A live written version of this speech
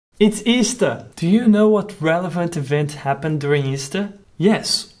It's Easter! Do you know what relevant event happened during Easter?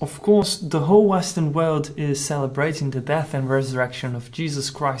 Yes, of course, the whole Western world is celebrating the death and resurrection of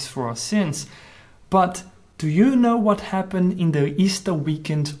Jesus Christ for our sins. But do you know what happened in the Easter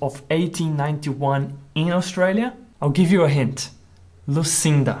weekend of 1891 in Australia? I'll give you a hint.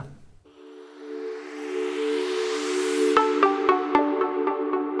 Lucinda.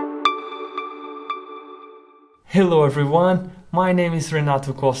 Hello everyone, my name is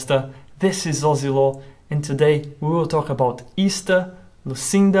Renato Costa, this is Aussie Law, and today we will talk about Easter,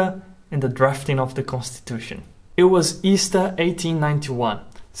 Lucinda and the drafting of the Constitution. It was Easter 1891,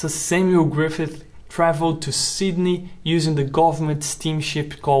 so Samuel Griffith travelled to Sydney using the government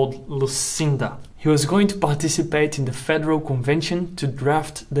steamship called Lucinda. He was going to participate in the Federal Convention to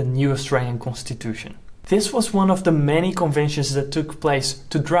draft the new Australian Constitution. This was one of the many conventions that took place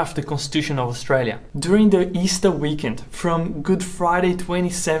to draft the Constitution of Australia. During the Easter weekend, from Good Friday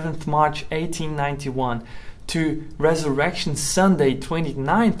 27th March 1891 to Resurrection Sunday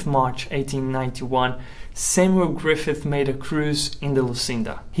 29th March 1891, Samuel Griffith made a cruise in the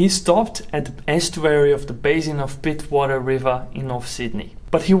Lucinda. He stopped at the estuary of the basin of Pittwater River in North Sydney.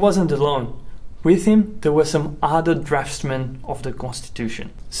 But he wasn't alone. With him, there were some other draftsmen of the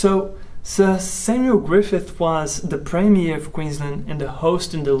Constitution. So, Sir Samuel Griffith was the Premier of Queensland and the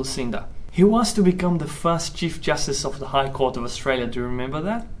host in the Lucinda. He was to become the first Chief Justice of the High Court of Australia, do you remember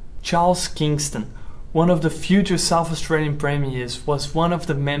that? Charles Kingston, one of the future South Australian Premiers, was one of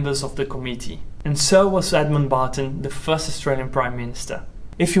the members of the committee. And so was Edmund Barton, the first Australian Prime Minister.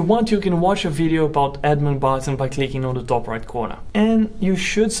 If you want, you can watch a video about Edmund Barton by clicking on the top right corner. And you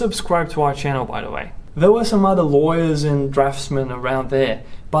should subscribe to our channel, by the way. There were some other lawyers and draftsmen around there,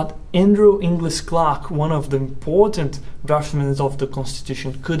 but Andrew Inglis Clark, one of the important draftsmen of the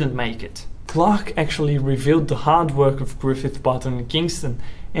Constitution, couldn't make it. Clark actually revealed the hard work of Griffith, Barton and Kingston,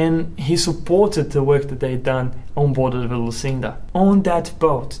 and he supported the work that they'd done on board of the Lucinda. On that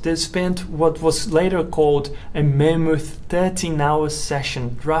boat, they spent what was later called a mammoth 13-hour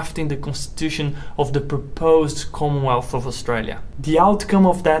session drafting the Constitution of the proposed Commonwealth of Australia. The outcome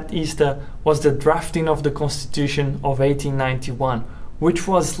of that Easter was the drafting of the Constitution of 1891, which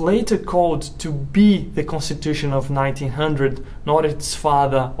was later called to be the Constitution of 1900, not its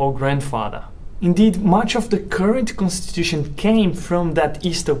father or grandfather. Indeed, much of the current Constitution came from that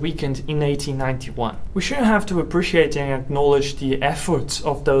Easter weekend in 1891. We sure have to appreciate and acknowledge the efforts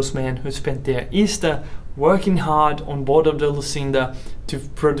of those men who spent their Easter working hard on board of the Lucinda to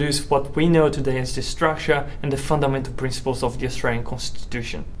produce what we know today as the structure and the fundamental principles of the Australian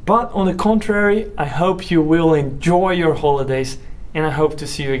Constitution. But on the contrary, I hope you will enjoy your holidays, and I hope to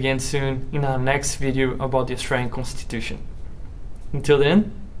see you again soon in our next video about the Australian Constitution. Until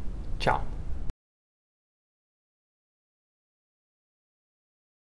then, ciao.